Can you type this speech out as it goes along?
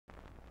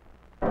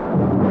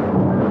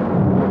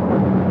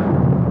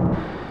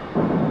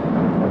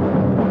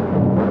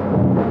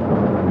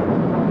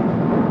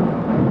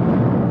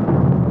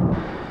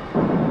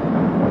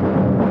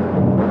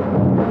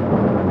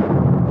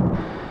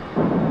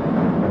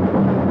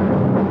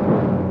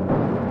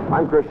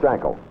I'm Chris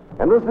Shankle,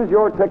 and this is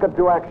your ticket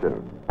to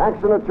action.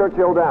 Action at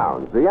Churchill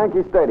Downs, the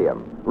Yankee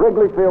Stadium,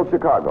 Wrigley Field,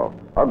 Chicago,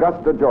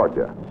 Augusta,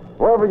 Georgia.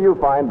 Wherever you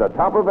find the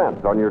top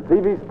events on your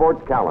TV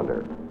sports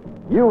calendar,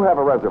 you have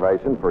a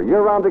reservation for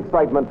year-round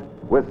excitement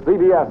with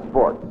CBS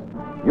Sports.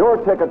 Your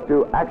ticket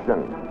to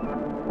action.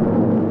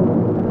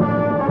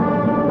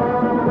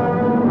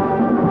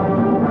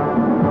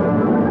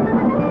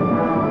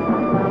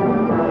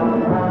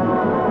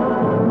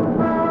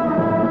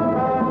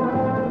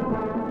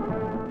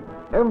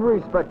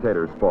 Every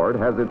spectator sport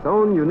has its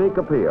own unique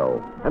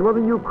appeal, and whether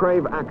you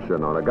crave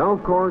action on a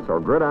golf course or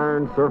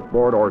gridiron,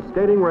 surfboard, or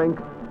skating rink,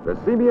 the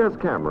CBS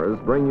cameras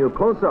bring you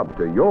close up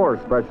to your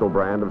special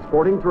brand of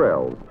sporting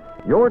thrills.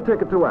 Your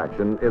ticket to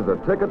action is a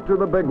ticket to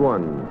the big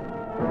ones.